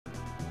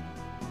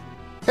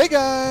Hey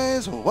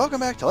guys, welcome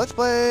back to Let's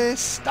Play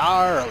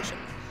Star Ocean.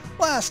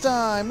 Last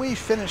time we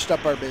finished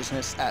up our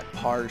business at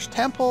Par's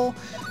Temple,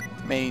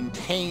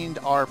 maintained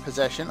our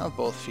possession of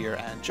both Fear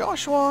and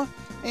Joshua,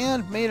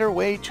 and made our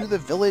way to the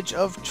village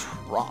of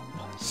Trump.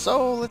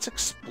 So let's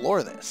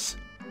explore this.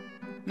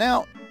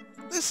 Now,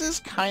 this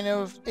is kind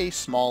of a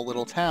small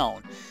little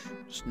town.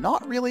 There's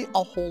not really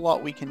a whole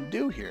lot we can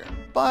do here,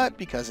 but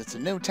because it's a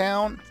new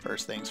town,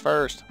 first things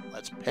first,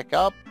 let's pick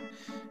up.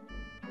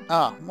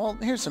 Well,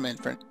 here's some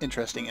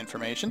interesting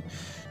information.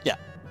 Yeah,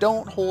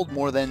 don't hold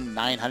more than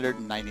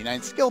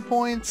 999 skill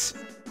points.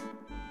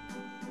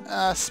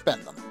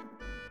 Spend them.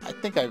 I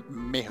think I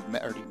may have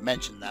already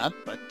mentioned that,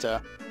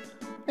 but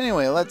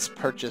anyway, let's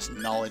purchase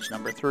knowledge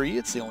number 3.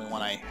 It's the only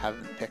one I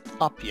haven't picked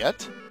up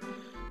yet.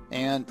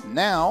 And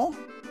now,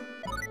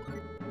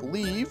 I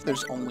believe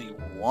there's only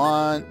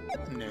one.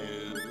 No,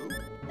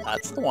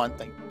 that's the one.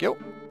 Thank you.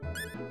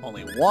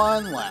 Only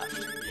one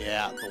left.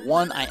 Yeah, the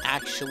one I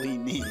actually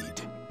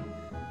need.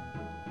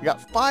 We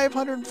got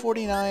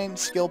 549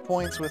 skill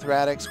points with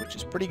Radix, which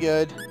is pretty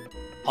good.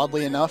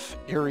 Oddly enough,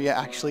 Iria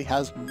actually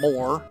has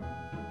more,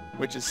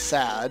 which is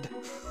sad.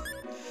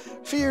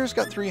 Fear's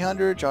got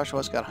 300,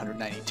 Joshua's got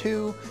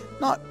 192.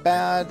 Not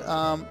bad.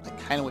 I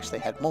kind of wish they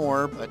had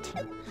more, but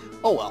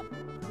oh well.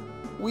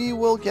 We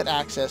will get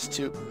access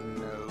to...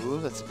 No,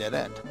 that's a dead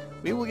end.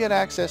 We will get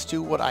access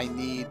to what I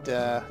need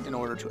in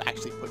order to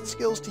actually put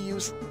skills to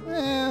use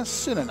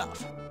soon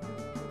enough.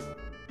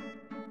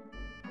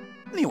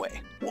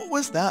 Anyway, what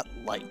was that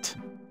light?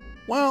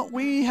 Well,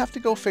 we have to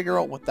go figure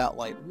out what that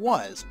light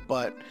was,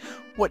 but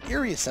what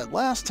Iria said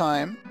last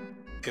time,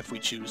 if we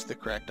choose the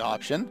correct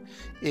option,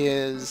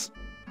 is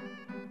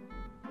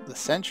the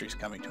century's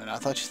coming to an end. I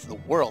thought she said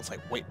the world's like,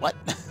 wait, what?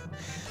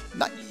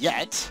 Not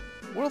yet.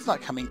 The world's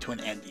not coming to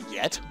an end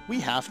yet. We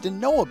have to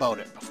know about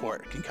it before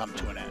it can come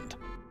to an end.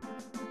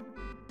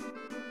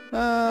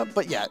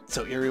 But yeah,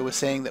 so Iria was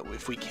saying that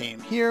if we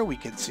came here, we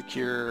could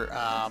secure...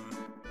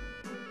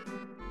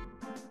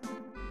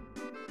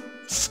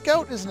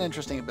 Scout is an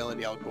interesting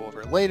ability I'll go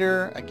over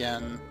later.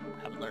 Again,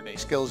 haven't learned any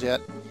skills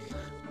yet.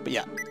 But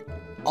yeah,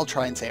 I'll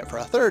try and say it for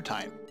a third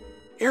time.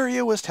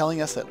 Iria was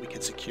telling us that we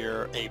could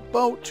secure a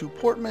boat to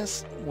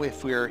Portmas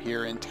if we're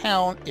here in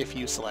town, if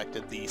you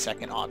selected the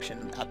second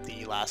option at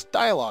the last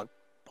dialogue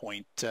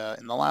point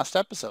in the last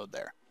episode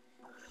there.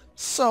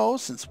 So,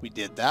 since we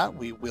did that,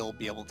 we will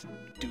be able to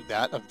do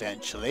that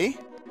eventually.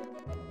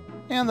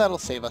 And that'll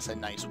save us a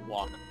nice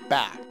walk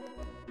back.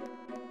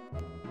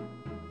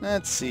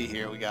 Let's see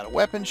here, we got a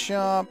weapon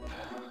shop.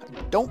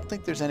 I don't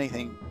think there's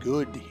anything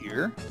good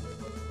here.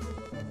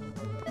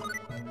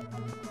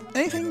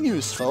 Anything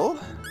useful?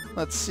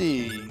 Let's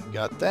see,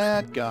 got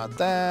that, got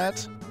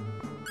that.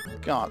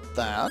 Got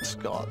that,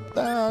 got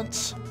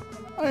that.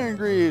 Iron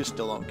Greaves,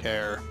 still don't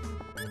care.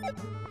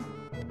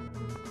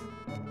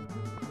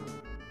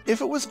 If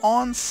it was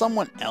on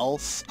someone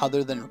else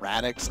other than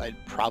Radix,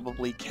 I'd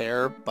probably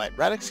care, but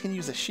Radix can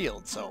use a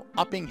shield, so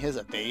upping his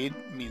evade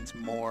means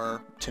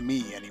more, to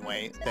me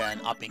anyway,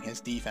 than upping his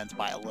defense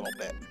by a little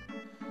bit.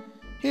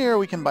 Here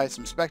we can buy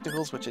some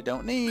spectacles, which I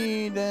don't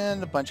need,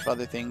 and a bunch of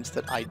other things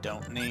that I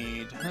don't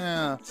need.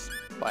 Let's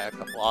buy a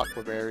couple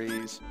aqua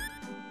berries.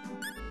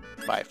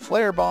 Buy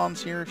flare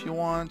bombs here if you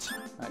want,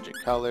 magic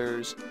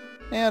colors,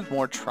 and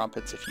more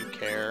trumpets if you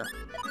care.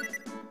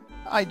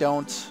 I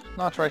don't,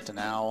 not right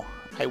now.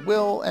 I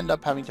will end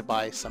up having to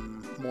buy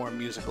some more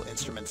musical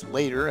instruments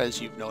later.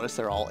 As you've noticed,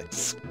 they're all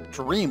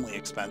extremely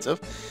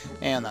expensive,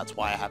 and that's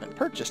why I haven't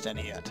purchased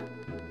any yet.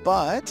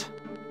 But,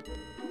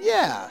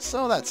 yeah,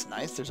 so that's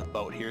nice. There's a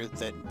boat here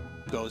that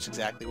goes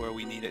exactly where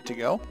we need it to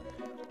go.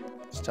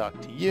 Let's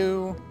talk to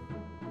you.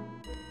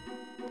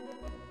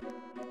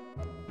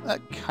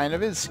 That kind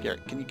of is scary.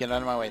 Can you get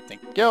out of my way?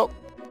 Thank you.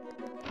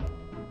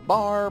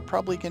 Bar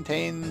probably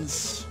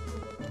contains...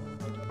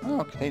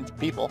 oh, it contains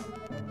people.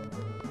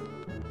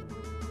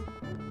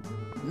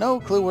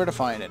 No clue where to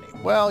find any.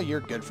 Well, you're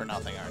good for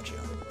nothing, aren't you?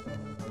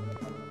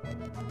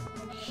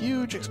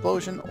 Huge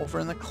explosion over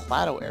in the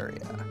Clado area.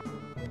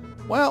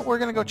 Well, we're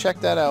gonna go check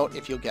that out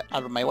if you'll get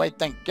out of my way.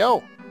 Thank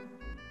you!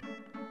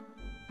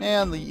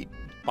 And the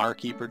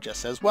barkeeper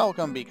just says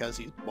welcome because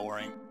he's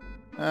boring.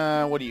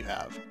 What do you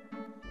have?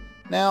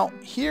 Now,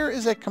 here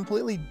is a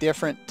completely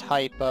different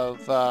type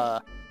of,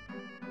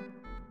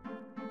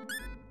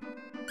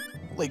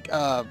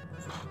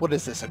 what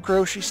is this, a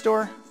grocery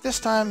store? This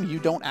time you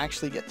don't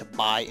actually get to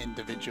buy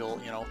individual,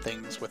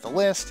 things with a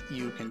list.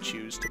 You can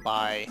choose to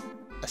buy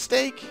a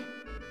steak.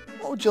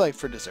 What would you like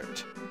for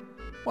dessert?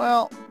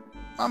 Well,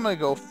 I'm gonna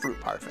go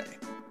fruit parfait.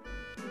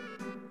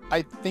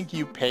 I think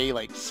you pay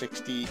like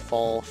 60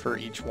 full for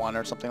each one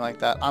or something like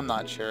that. I'm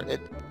not sure.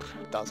 It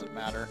doesn't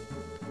matter.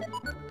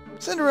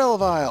 Cinderella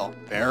vial.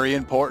 Very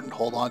important.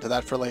 Hold on to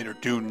that for later.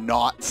 Do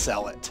not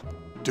sell it.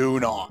 Do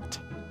not.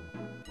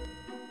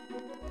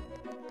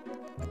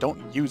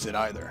 Don't use it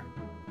either.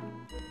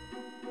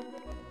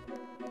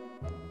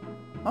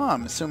 Oh,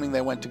 I'm assuming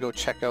they went to go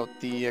check out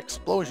the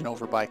explosion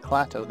over by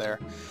Clato there.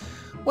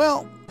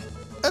 Well,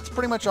 that's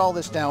pretty much all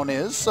this down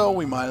is, so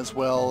we might as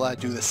well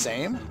do the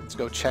same. Let's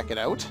go check it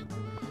out.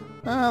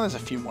 There's a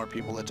few more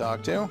people to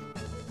talk to.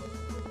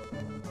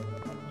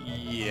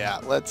 Yeah,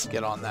 let's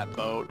get on that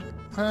boat.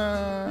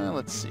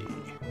 Let's see.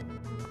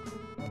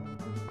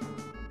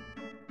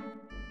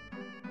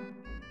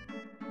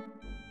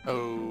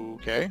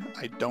 Okay,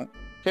 I don't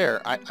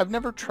care. I've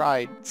never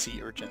tried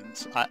sea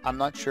urchins. I'm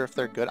not sure if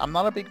they're good. I'm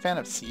not a big fan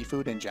of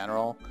seafood in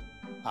general.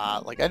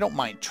 Like, I don't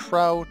mind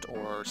trout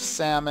or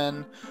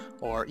salmon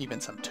or even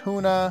some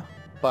tuna,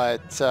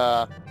 but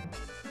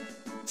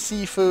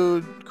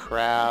seafood,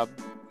 crab,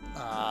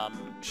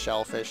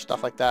 shellfish,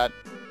 stuff like that,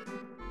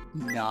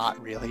 not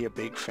really a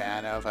big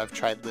fan of. I've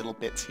tried little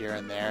bits here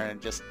and there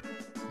and just,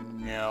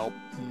 nope,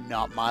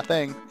 not my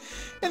thing.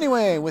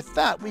 Anyway, with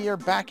that, we are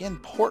back in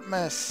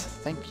Portmas.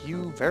 Thank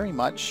you very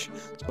much.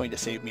 It's going to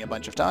save me a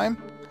bunch of time.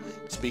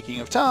 Speaking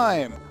of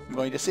time, I'm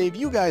going to save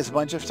you guys a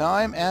bunch of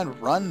time and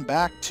run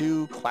back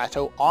to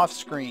Klaatu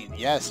off-screen.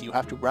 Yes, you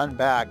have to run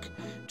back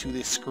to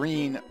the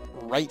screen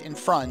right in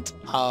front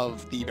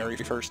of the very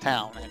first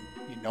town. And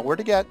you know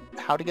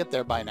how to get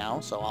there by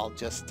now, so I'll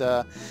just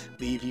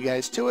leave you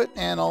guys to it,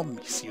 and I'll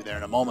see you there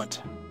in a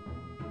moment.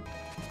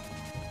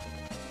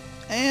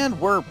 And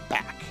we're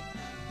back.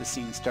 The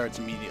scene starts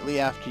immediately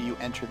after you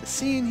enter the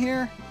scene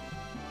here,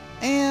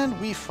 and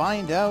we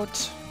find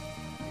out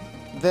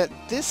that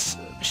this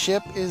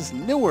ship is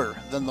newer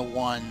than the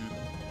one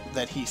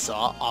that he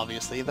saw.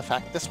 Obviously, the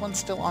fact this one's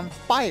still on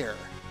fire.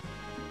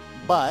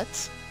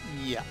 But,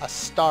 yeah, a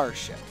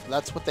starship.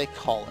 That's what they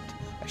call it.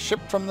 A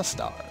ship from the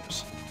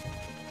stars.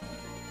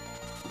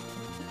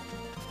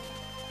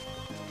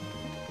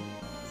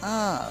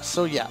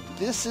 So yeah,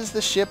 this is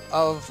the ship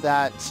of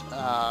that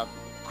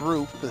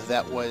group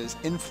that was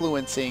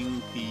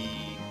influencing the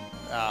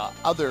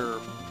other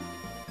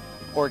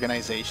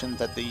organization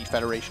that the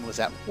Federation was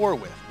at war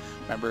with.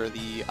 Remember,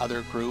 the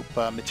other group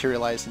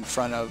materialized in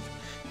front of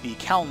the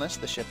Calnus,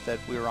 the ship that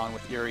we were on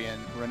with Uri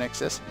and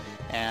Renixis,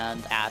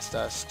 and asked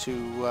us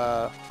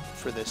to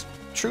for this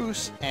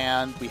truce,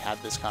 and we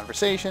had this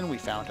conversation. We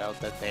found out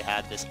that they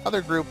had this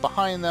other group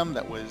behind them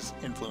that was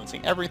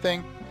influencing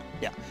everything.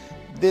 Yeah,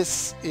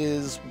 this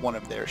is one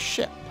of their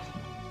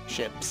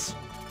ships,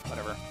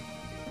 whatever.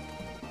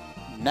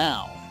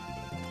 Now,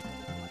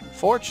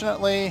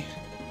 unfortunately,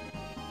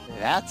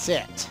 that's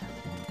it.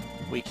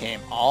 We came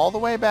all the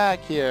way back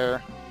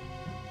here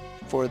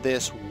for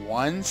this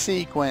one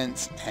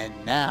sequence, and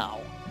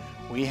now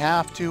we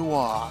have to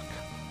walk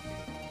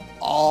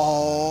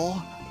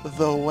all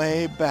the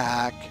way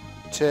back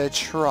to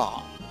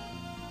Trop.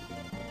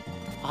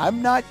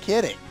 I'm not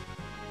kidding.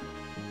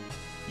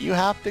 You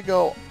have to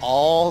go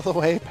all the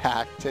way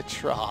back to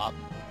Trop.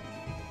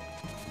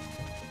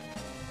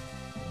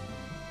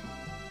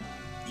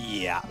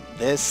 Yeah,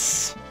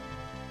 this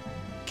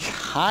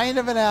kind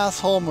of an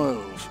asshole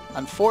move.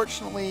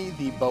 Unfortunately,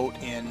 the boat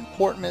in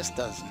Portmas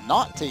does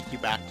not take you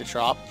back to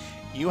Trop.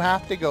 You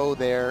have to go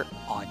there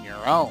on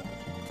your own.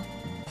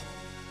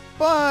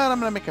 But I'm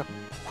going to make a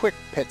quick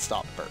pit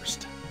stop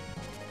first.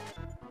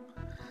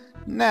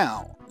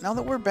 Now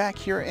that we're back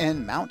here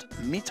in Mount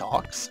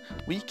Metox,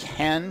 we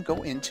can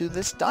go into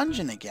this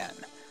dungeon again.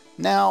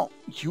 Now,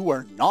 you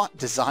are not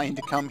designed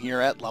to come here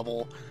at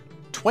level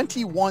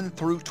 21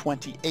 through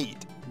 28,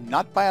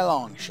 not by a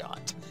long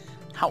shot.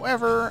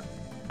 However,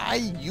 I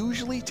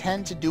usually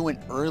tend to do an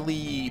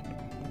early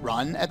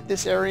run at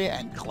this area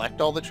and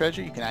collect all the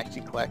treasure. You can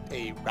actually collect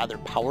a rather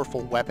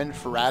powerful weapon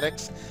for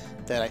Radix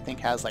that I think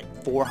has like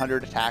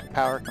 400 attack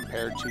power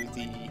compared to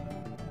the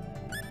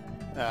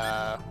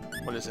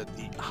what is it,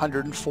 the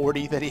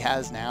 140 that he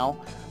has now.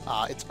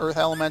 It's Earth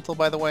Elemental,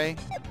 by the way,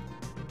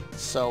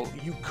 so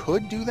you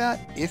could do that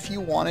if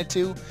you wanted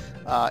to.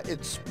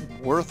 It's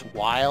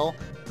worthwhile,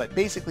 but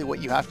basically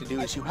what you have to do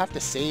is you have to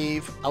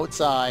save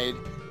outside,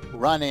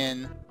 run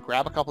in,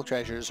 grab a couple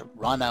treasures,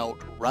 run out,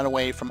 run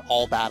away from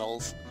all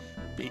battles,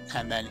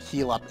 and then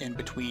heal up in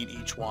between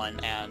each one.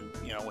 And,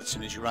 you know, as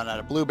soon as you run out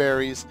of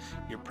blueberries,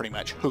 you're pretty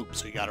much hooped,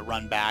 so you got to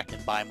run back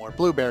and buy more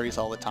blueberries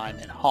all the time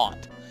in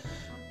Haunt.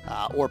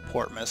 Or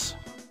Portmas,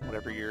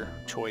 whatever your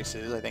choice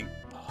is. I think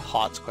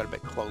Haught's quite a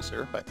bit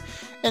closer, but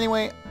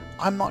anyway,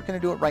 I'm not going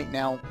to do it right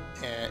now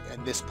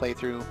in this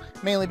playthrough,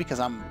 mainly because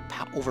I'm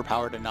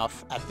overpowered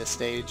enough at this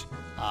stage.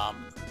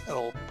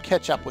 It'll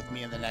catch up with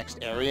me in the next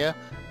area,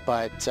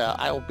 but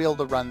I'll be able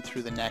to run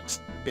through the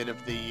next bit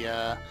of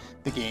the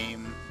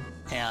game,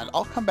 and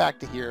I'll come back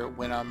to here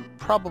when I'm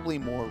probably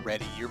more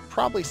ready. You're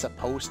probably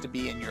supposed to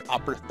be in your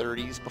upper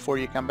 30s before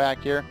you come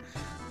back here,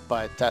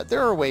 but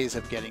there are ways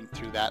of getting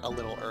through that a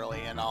little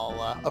early, and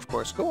I'll, of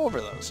course, go over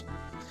those.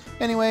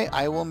 Anyway,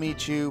 I will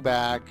meet you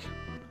back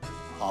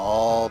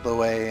all the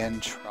way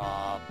in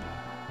Trop.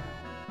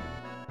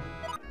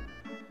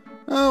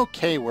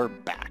 Okay, we're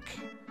back.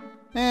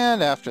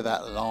 And after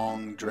that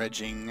long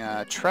dredging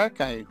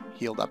trek, I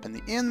healed up in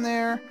the inn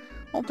there.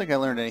 I don't think I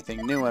learned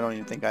anything new. I don't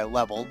even think I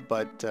leveled,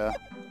 but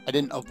I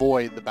didn't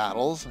avoid the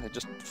battles. I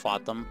just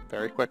fought them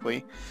very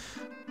quickly.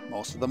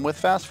 Most of them with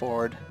fast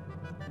forward.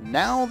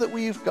 Now that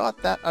we've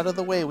got that out of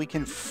the way, we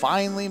can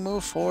finally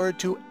move forward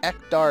to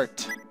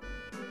Ekdart.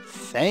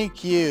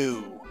 Thank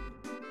you.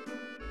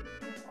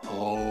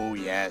 Oh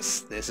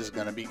yes, this is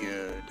gonna be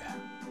good.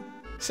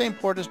 Same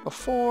port as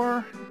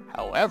before,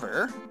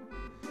 however,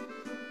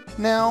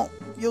 now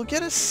you'll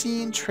get a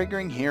scene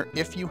triggering here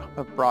if you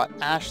have brought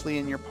Ashley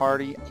in your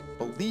party. I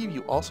believe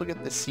you also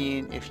get the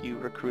scene if you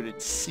recruited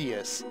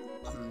Cius.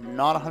 I'm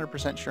not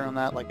 100% sure on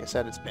that. Like I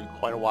said, it's been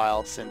quite a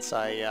while since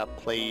I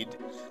played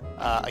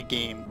a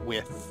game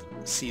with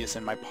Cius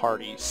in my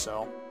party,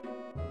 so...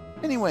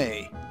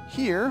 Anyway,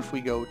 here, if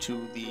we go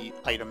to the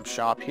item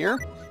shop here,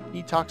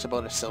 he talks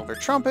about a silver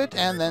trumpet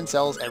and then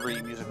sells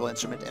every musical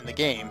instrument in the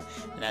game.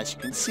 And as you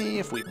can see,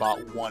 if we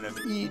bought one of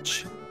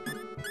each...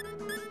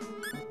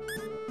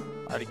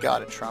 I already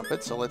got a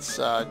trumpet, so let's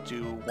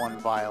do one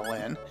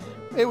violin.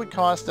 It would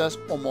cost us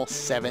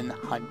almost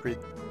 700...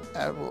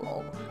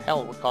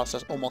 hell, it would cost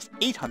us almost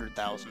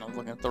 800,000. I was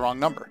looking at the wrong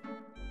number.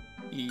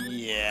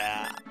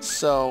 Yeah,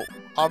 so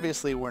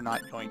obviously we're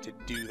not going to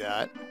do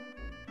that.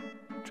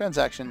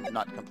 Transaction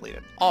not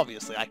completed.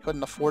 Obviously, I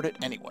couldn't afford it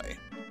anyway.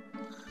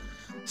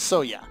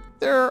 So yeah,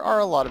 there are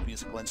a lot of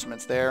musical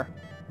instruments there.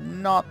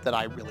 Not that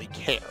I really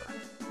care.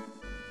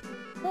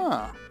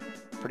 Huh.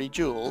 Pretty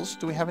jewels.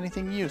 Do we have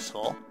anything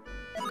useful?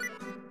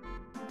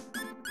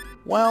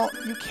 Well,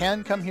 you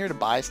can come here to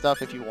buy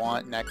stuff if you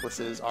want.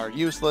 Necklaces are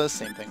useless.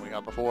 Same thing we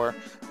got before.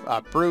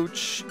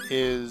 Brooch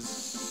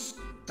is,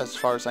 as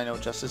far as I know,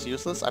 just as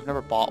useless. I've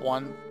never bought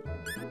one.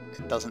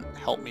 It doesn't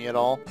help me at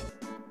all.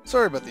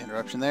 Sorry about the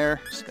interruption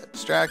there. Just got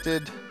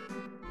distracted.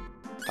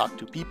 Talk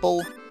to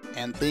people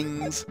and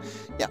things.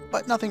 Yeah,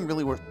 but nothing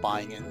really worth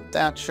buying in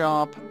that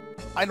shop.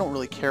 I don't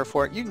really care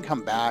for it. You can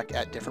come back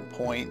at different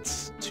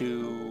points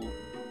to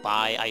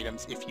buy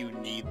items if you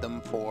need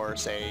them for,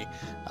 say,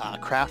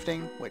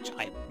 crafting, which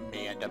I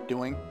may end up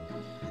doing.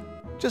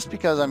 Just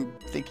because I'm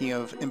thinking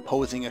of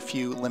imposing a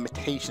few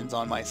limitations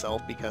on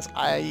myself, because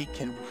I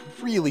can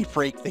really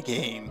break the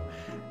game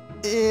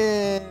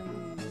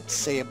in,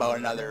 say, about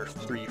another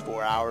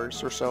 3-4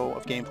 hours or so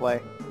of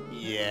gameplay.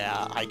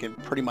 Yeah, I can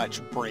pretty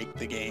much break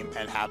the game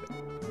and have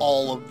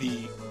all of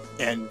the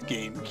end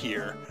game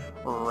gear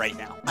right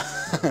now.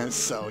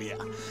 So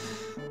yeah,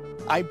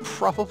 I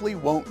probably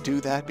won't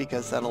do that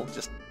because that'll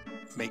just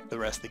make the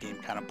rest of the game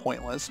kind of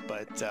pointless,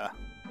 but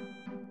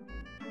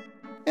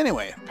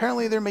anyway,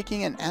 apparently they're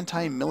making an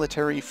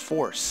anti-military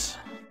force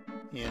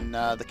in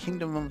the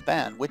Kingdom of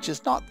Ban, which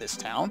is not this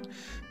town.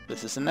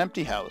 This is an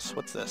empty house.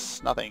 What's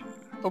this? Nothing.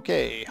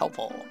 Okay,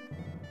 helpful.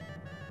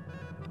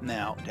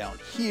 Now, down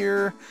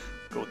here,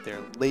 go there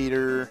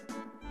later.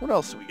 What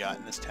else do we got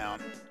in this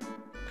town?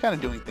 Kind of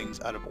doing things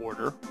out of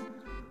order.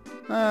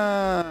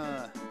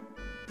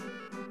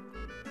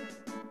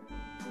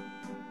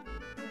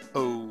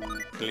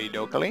 Oakley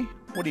dokley.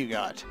 What do you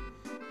got?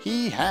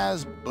 He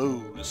has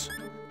booze.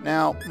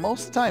 Now,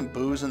 most of the time,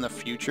 booze in the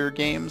future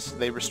games,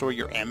 they restore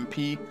your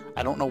MP.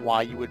 I don't know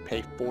why you would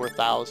pay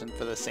 4,000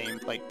 for the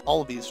same, like,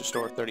 all of these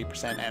restore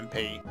 30%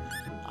 MP.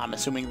 I'm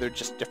assuming they're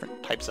just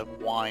different types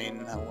of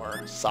wine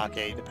or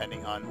sake,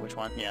 depending on which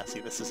one. Yeah,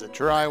 see, this is a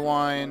dry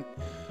wine.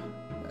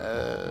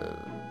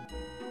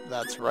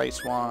 That's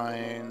rice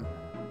wine,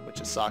 which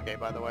is sake,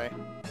 by the way.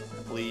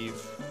 I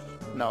believe...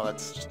 No,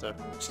 that's just a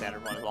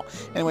standard one as well.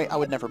 Anyway, I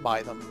would never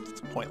buy them.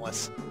 It's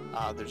pointless.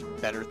 There's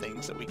better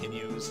things that we can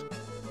use.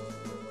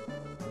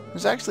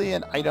 There's actually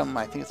an item,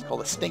 I think it's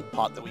called a stink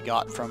pot, that we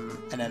got from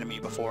an enemy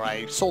before.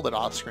 I sold it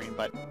off screen,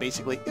 but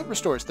basically it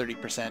restores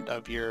 30%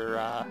 of your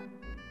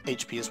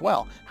HP as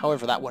well.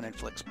 However, that one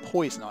inflicts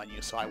poison on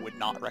you, so I would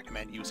not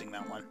recommend using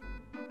that one.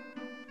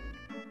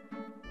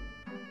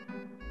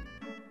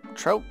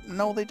 Trout?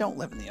 No, they don't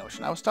live in the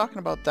ocean. I was talking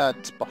about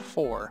that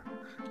before.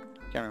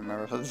 Can't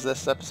remember if it was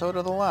this episode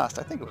or the last.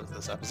 I think it was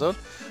this episode.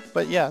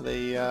 But yeah,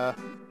 they, I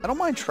don't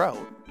mind trout.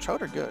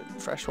 Trout are good.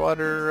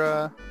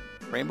 Freshwater,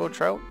 rainbow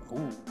trout?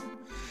 Ooh.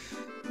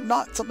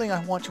 Not something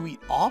I want to eat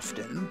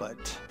often,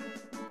 but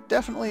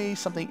definitely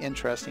something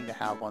interesting to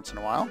have once in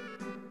a while.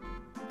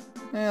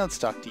 And let's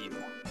talk to you.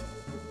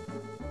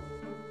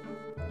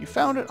 You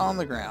found it on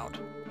the ground.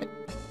 Hey,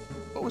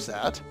 what was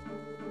that?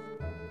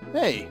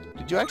 Hey,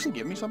 did you actually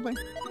give me something?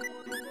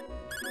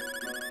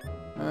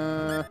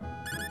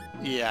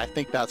 Yeah, I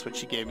think that's what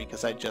she gave me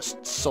because I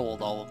just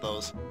sold all of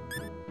those.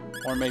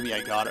 Or maybe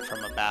I got it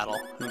from a battle.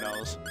 Who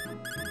knows?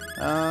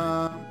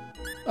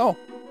 Oh.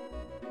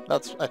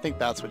 I think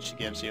that's what she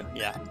gives you.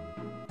 Yeah.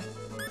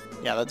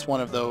 Yeah, that's one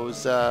of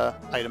those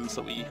items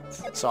that we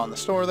saw in the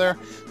store there.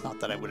 Not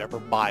that I would ever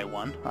buy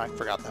one. I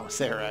forgot that was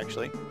there,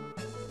 actually.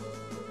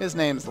 His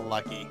name's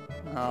Lucky.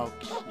 Oh,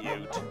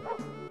 cute.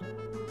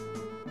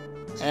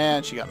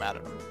 And she got mad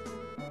at him.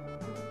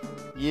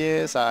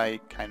 Yes, I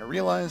kind of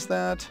realized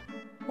that.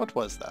 What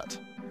was that?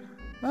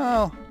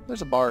 Oh,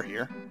 there's a bar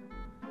here.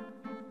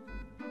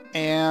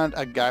 And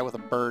a guy with a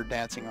bird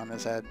dancing on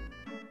his head.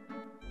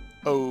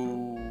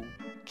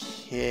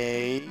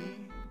 Okay.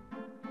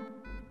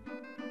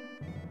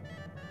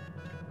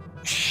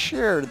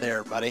 Sure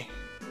there, buddy.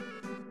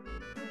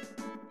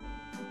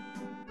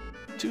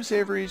 2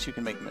 savories, you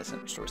can make medicine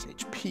that restores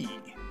HP.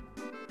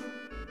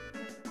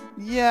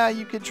 Yeah,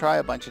 you could try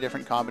a bunch of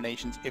different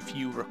combinations if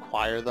you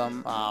require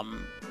them.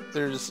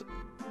 There's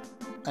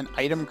an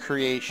item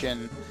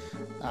creation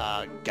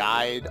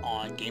guide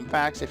on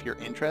GameFAQs if you're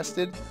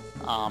interested.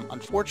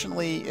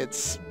 Unfortunately,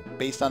 it's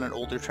based on an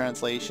older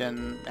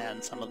translation,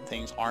 and some of the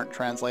things aren't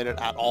translated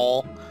at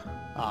all,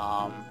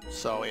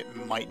 so it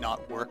might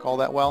not work all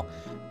that well.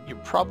 You're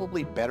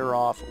probably better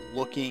off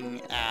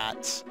looking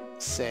at,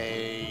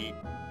 say,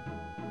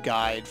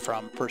 guide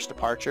from First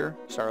Departure,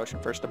 Star Ocean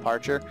First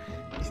Departure,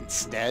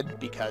 instead,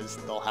 because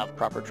they'll have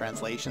proper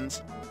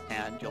translations,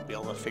 and you'll be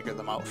able to figure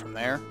them out from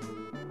there.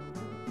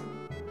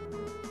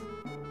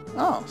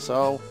 Oh,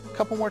 so a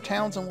couple more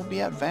towns and we'll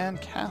be at Van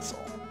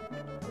Castle.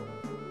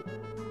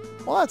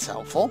 Well, that's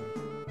helpful.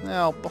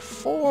 Now,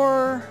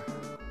 before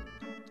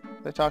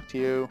I talk to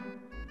you...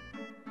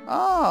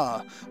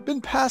 Ah! Been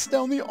passed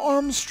down the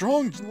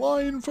Armstrong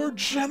line for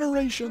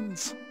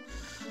generations!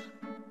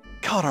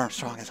 God,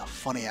 Armstrong is a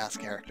funny-ass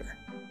character.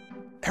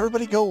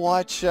 Everybody go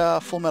watch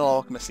Full Metal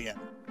Alchemist again.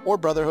 Or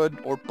Brotherhood,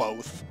 or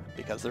both,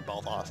 because they're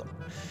both awesome.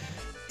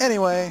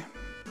 Anyway...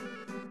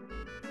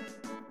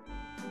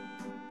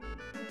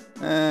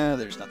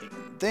 there's nothing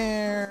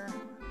there.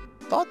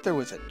 Thought there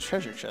was a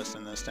treasure chest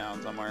in this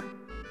town somewhere.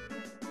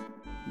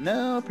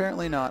 No,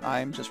 apparently not.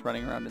 I'm just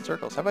running around in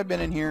circles. Have I been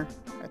in here?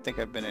 I think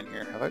I've been in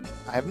here.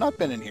 I have not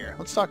been in here.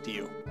 Let's talk to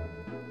you.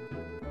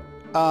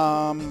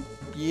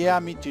 Yeah,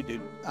 me too,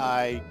 dude.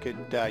 I could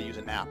use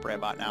a nap right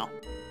about now.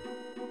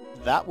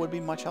 That would be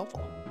much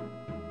helpful.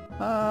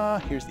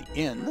 Here's the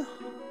inn.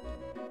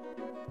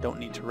 Don't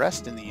need to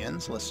rest in the inn,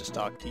 so let's just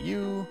talk to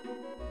you.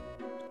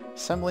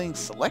 Assembling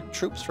select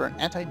troops for an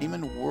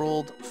anti-demon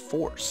world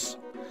force.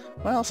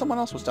 Well, someone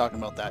else was talking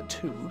about that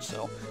too,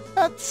 so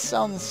that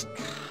sounds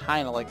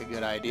kind of like a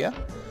good idea.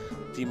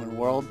 Demon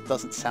world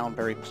doesn't sound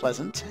very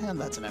pleasant, and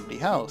that's an empty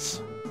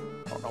house.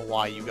 I don't know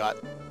why you got,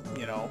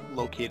 you know,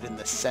 located in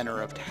the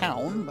center of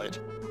town, but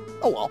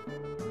oh well.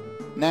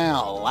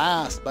 Now,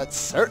 last but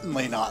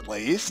certainly not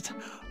least,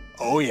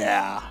 oh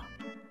yeah,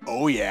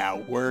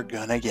 we're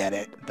gonna get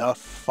it. The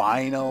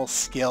final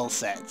skill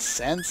set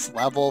since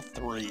level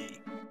 3.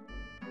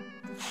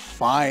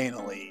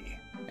 Finally.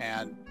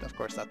 And, of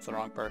course, that's the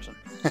wrong person.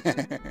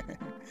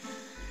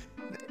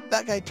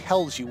 That guy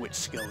tells you which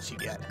skills you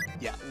get.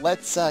 Yeah,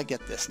 let's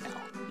get this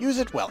now. Use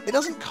it well. It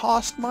doesn't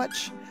cost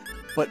much,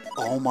 but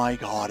oh my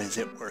god, is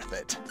it worth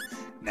it.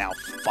 Now,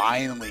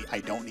 finally,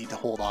 I don't need to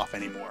hold off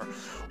anymore.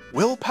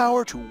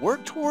 Willpower to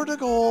work toward a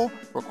goal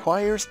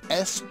requires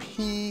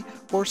SP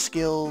for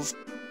skills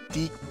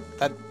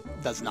That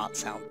does not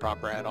sound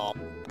proper at all.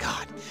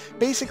 God.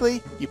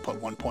 Basically, you put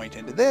 1 point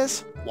into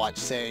this, watch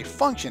say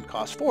function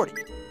costs 40.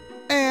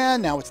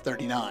 And now it's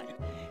 39.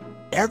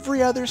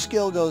 Every other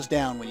skill goes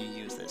down when you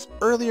use this.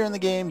 Earlier in the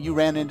game, you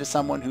ran into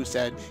someone who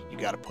said you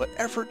gotta put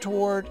effort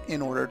toward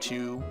in order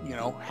to, you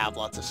know, have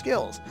lots of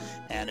skills.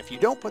 And if you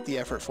don't put the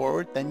effort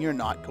forward, then you're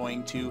not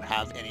going to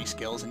have any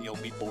skills and you'll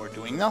be bored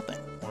doing nothing,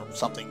 or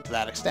something to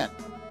that extent.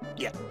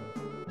 Yeah.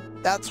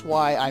 That's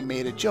why I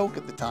made a joke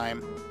at the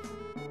time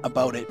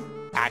about it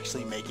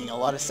actually making a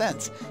lot of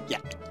sense. Yeah,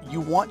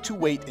 you want to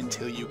wait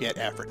until you get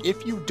effort.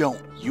 If you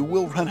don't, you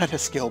will run out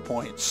of skill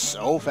points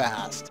so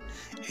fast.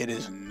 It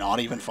is not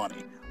even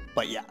funny.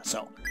 But yeah,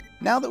 so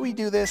now that we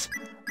do this,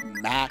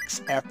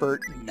 max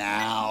effort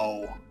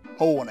now.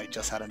 Oh, and I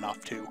just had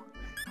enough too.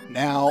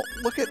 Now,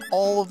 look at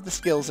all of the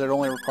skills that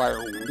only require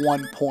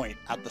 1 point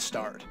at the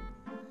start.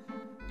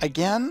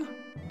 Again,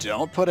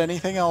 don't put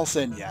anything else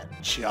in yet.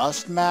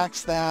 Just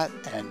max that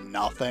and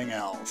nothing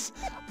else.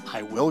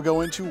 I will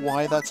go into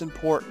why that's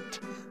important.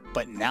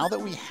 But now that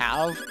we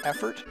have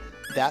effort,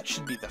 that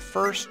should be the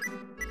first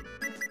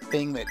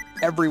thing that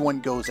everyone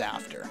goes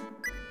after.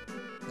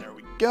 There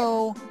we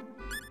go.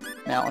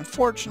 Now,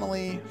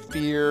 unfortunately,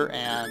 Fear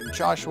and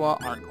Joshua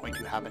aren't going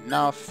to have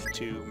enough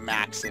to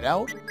max it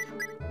out,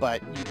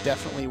 but you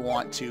definitely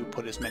want to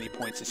put as many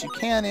points as you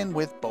can in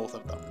with both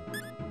of them.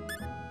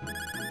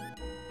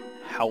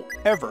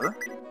 However,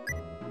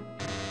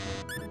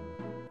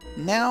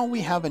 now we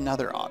have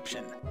another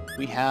option.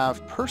 We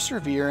have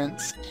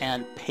Perseverance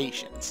and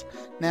Patience.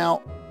 Now,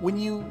 when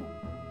you,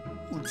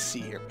 let's see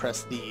here,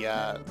 press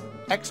the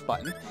X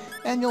button,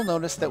 and you'll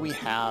notice that we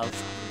have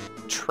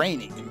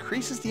Training.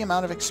 Increases the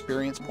amount of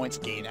experience points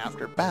gained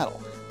after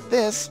battle.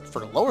 This,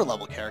 for lower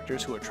level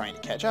characters who are trying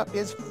to catch up,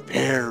 is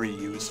very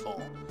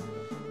useful.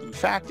 In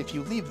fact, if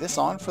you leave this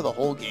on for the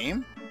whole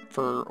game,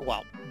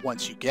 well,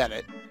 once you get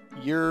it,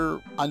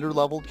 your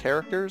under-leveled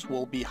characters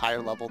will be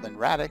higher level than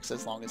Radix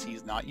as long as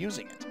he's not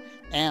using it.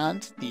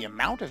 And the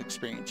amount of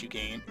experience you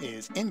gain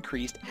is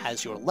increased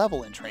as your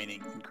level in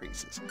training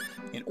increases.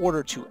 In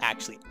order to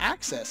actually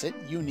access it,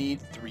 you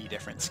need 3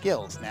 different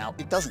skills. Now,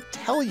 it doesn't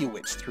tell you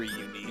which 3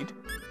 you need.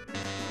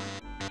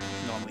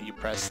 Normally you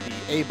press the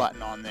A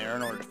button on there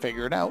in order to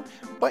figure it out,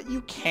 but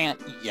you can't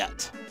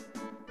yet.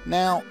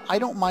 Now, I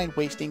don't mind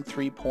wasting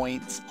 3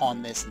 points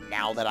on this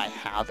now that I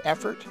have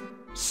effort.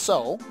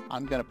 So,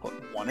 I'm going to put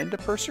 1 into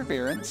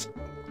Perseverance,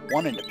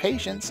 1 into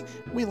Patience.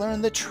 We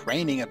learn the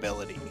Training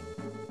ability.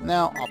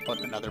 Now, I'll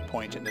put another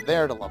point into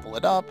there to level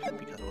it up,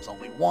 because it was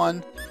only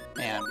 1.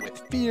 And with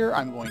Fear,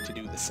 I'm going to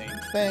do the same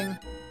thing.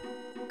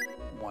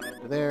 1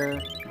 into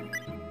there.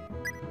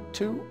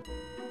 2.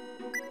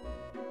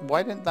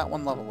 Why didn't that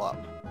one level up?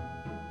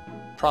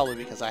 Probably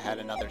because I had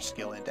another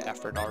skill into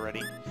effort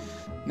already.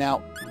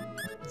 Now,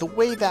 the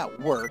way that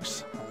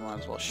works, I might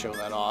as well show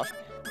that off,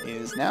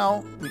 is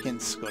now we can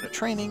go to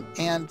training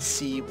and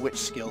see which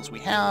skills we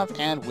have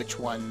and which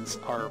ones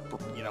are,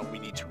 you know, we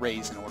need to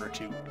raise in order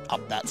to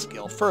up that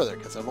skill further,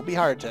 because it'll be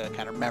hard to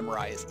kind of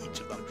memorize each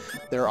of them.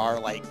 There are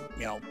like,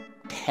 you know,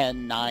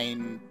 10,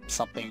 9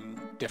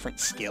 something different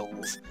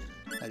skills.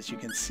 As you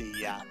can see,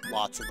 yeah,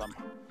 lots of them.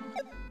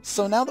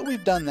 So now that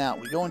we've done that,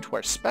 we go into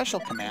our special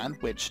command,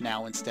 which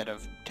now instead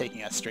of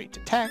taking us straight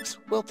to text,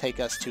 will take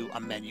us to a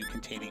menu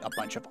containing a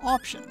bunch of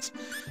options.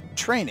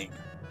 Training.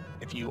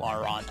 If you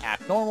are on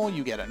Act Normal,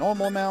 you get a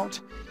normal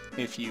amount.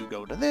 If you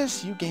go to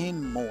this, you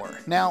gain more.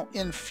 Now,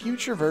 in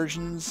future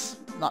versions,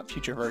 not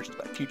future versions,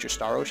 but future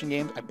Star Ocean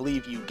games, I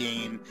believe you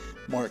gain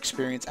more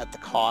experience at the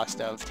cost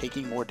of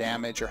taking more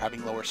damage or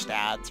having lower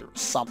stats or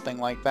something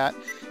like that.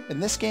 In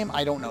this game,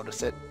 I don't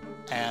notice it,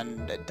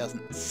 and it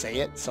doesn't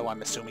say it, so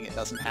I'm assuming it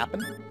doesn't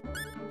happen.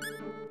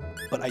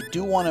 But I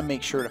do want to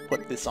make sure to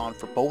put this on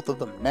for both of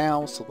them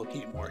now, so they'll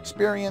gain more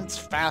experience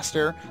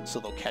faster, so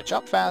they'll catch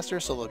up faster,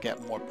 so they'll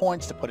get more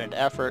points to put into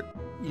effort.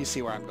 You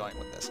see where I'm going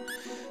with this.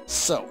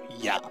 So,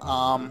 yeah,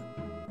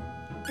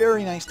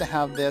 very nice to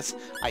have this.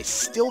 I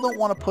still don't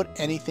want to put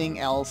anything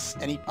else,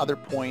 any other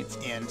points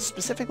in,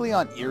 specifically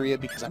on Iria,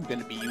 because I'm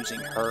going to be using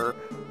her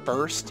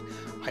first.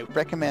 I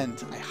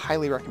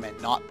highly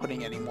recommend not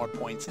putting any more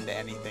points into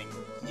anything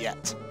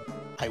yet.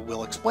 I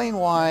will explain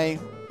why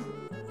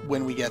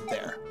when we get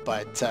there,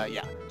 but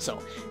yeah.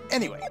 So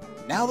anyway,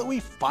 now that we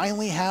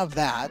finally have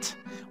that,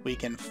 we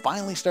can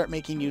finally start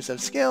making use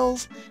of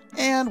skills,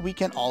 and we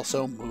can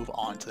also move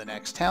on to the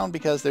next town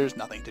because there's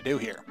nothing to do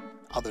here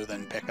other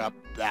than pick up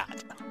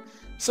that.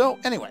 So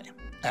anyway,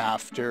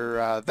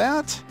 after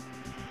that,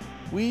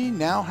 we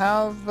now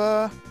have,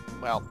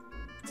 well,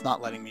 it's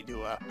not letting me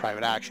do a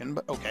private action,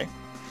 but okay.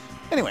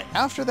 Anyway,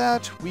 after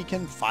that, we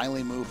can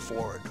finally move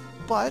forward.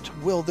 But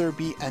will there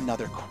be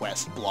another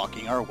quest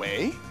blocking our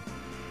way?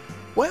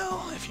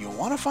 Well, if you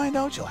want to find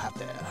out, you'll have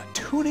to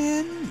tune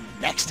in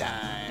next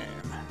time.